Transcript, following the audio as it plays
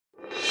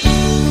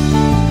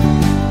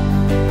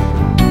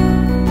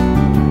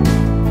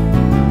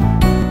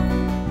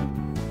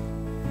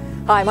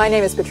Hi, my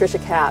name is Patricia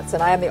Katz,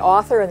 and I am the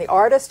author and the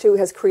artist who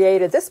has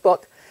created this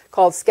book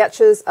called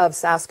Sketches of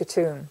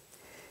Saskatoon.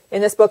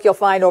 In this book, you'll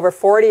find over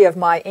 40 of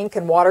my ink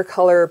and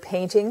watercolor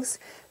paintings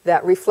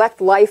that reflect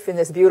life in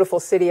this beautiful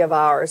city of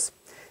ours.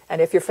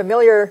 And if you're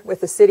familiar with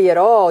the city at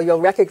all,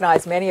 you'll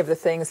recognize many of the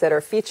things that are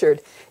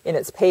featured in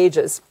its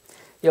pages.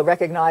 You'll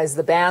recognize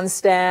the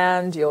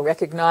bandstand, you'll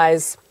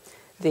recognize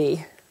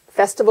the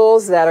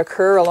festivals that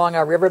occur along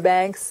our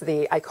riverbanks,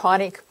 the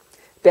iconic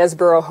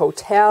Besborough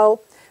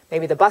Hotel,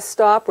 maybe the bus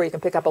stop where you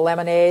can pick up a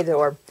lemonade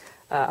or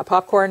a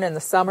popcorn in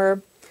the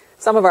summer,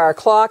 some of our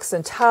clocks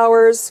and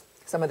towers,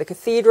 some of the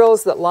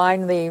cathedrals that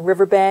line the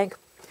riverbank.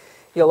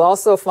 You'll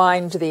also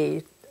find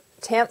the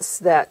tents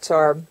that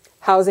are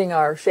housing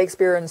our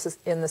Shakespeare in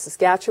the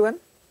Saskatchewan,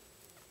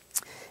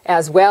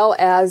 as well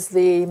as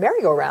the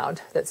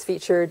merry-go-round that's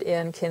featured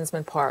in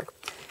Kinsman Park.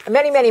 And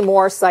many, many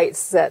more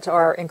sites that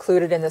are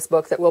included in this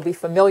book that will be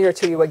familiar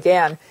to you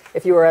again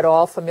if you are at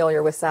all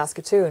familiar with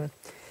Saskatoon.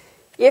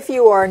 If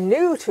you are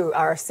new to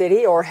our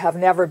city or have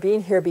never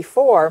been here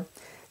before,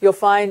 you'll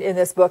find in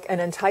this book an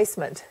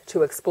enticement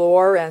to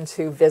explore and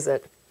to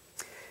visit.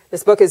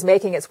 This book is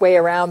making its way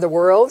around the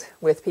world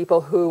with people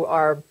who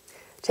are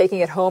taking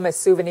it home as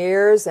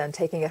souvenirs and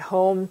taking it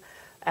home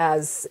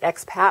as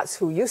expats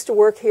who used to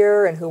work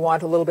here and who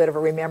want a little bit of a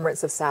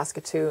remembrance of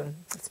Saskatoon.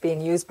 It's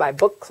being used by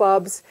book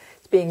clubs.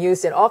 It's being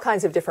used in all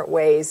kinds of different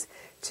ways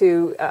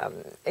to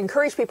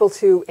encourage people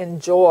to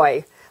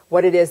enjoy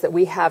what it is that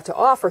we have to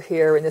offer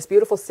here in this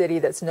beautiful city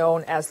that's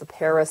known as the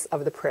Paris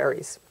of the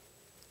Prairies.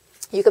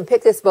 You can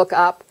pick this book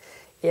up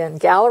in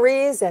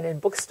galleries and in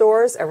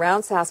bookstores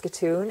around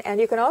Saskatoon, and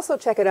you can also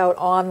check it out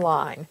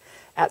online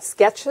at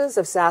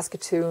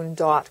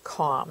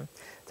sketchesofsaskatoon.com.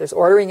 There's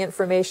ordering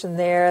information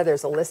there,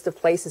 there's a list of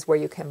places where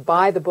you can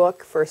buy the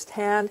book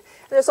firsthand,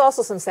 and there's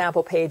also some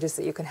sample pages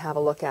that you can have a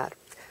look at.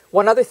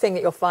 One other thing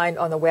that you'll find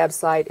on the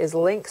website is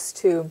links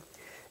to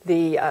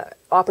the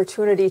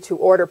opportunity to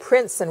order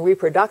prints and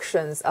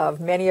reproductions of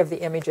many of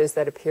the images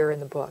that appear in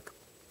the book.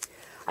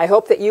 I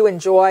hope that you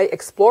enjoy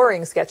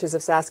exploring Sketches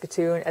of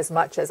Saskatoon as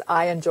much as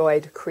I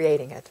enjoyed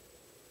creating it.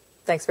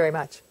 Thanks very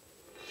much.